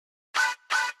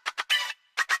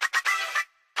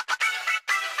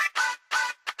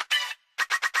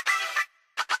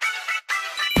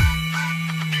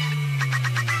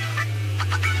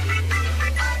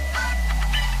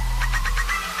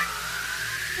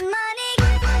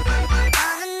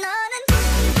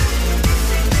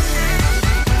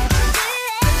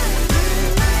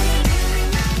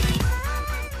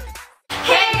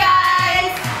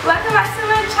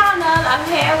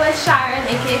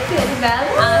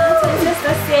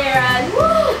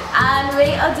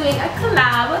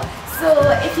collab. So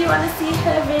if you want to see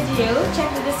her video,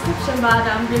 check the description bar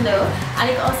down below, and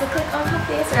you can also click on her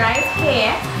face right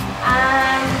here.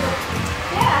 And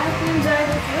yeah, I hope you enjoyed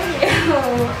this video.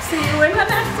 See you in the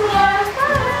next one.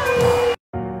 Bye.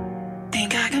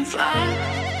 Think I can fly.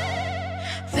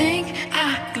 Think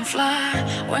I can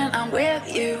fly when I'm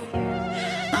with you.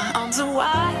 My arms are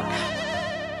wide,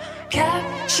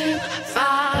 catching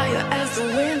fire as the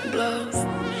wind blows.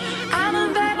 I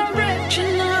know that I'm rich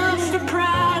enough for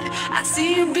pride. I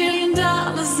see $1 billion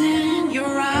in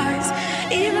your eyes,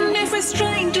 even if we're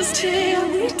strangers till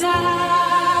we die.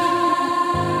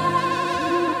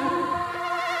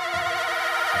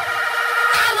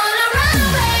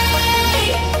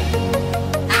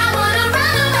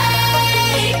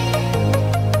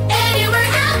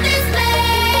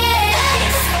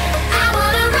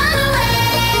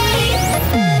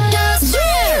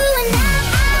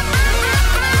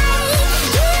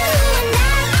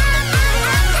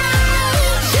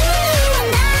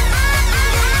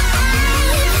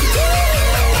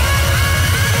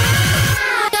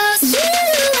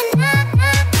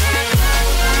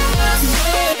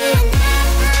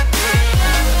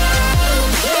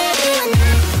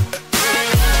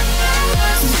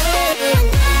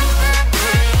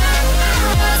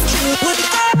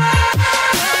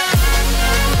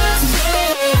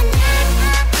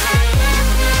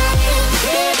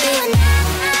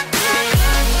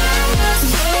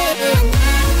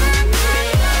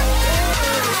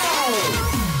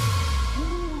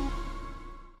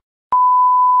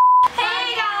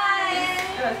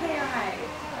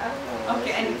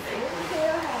 Okay, anything.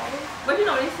 What do you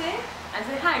normally say? I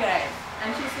say hi guys.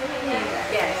 And she say hey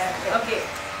guys. Yes. Okay.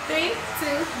 3,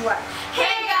 2, 1.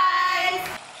 Hey guys!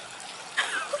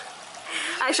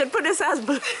 I should put this as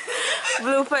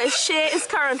blooper. She is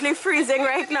currently freezing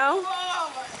right now.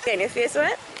 Can your face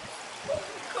wet?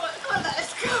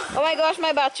 Oh my gosh,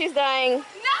 my battery's dying.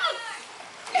 No!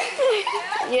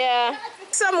 Yeah.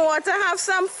 Some water, have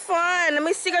some fun. Let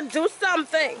me see you do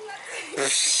something.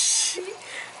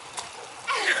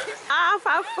 Have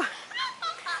fun.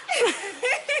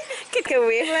 Kick a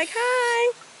wave like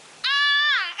hi.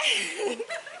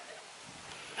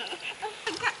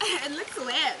 It looks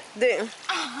wet. Do.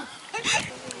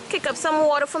 Kick up some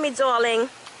water for me, darling.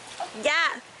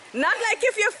 Yeah. Not like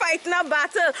if you're fighting a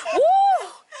battle. Woo!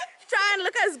 Try and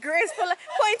look as graceful.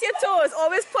 Point your toes.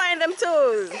 Always point them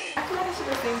toes. I feel like I should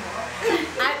have said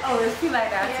more. I always feel like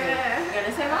that too. Yeah. You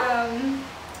gonna say more?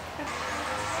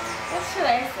 What should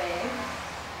I say?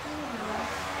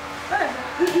 Whatever.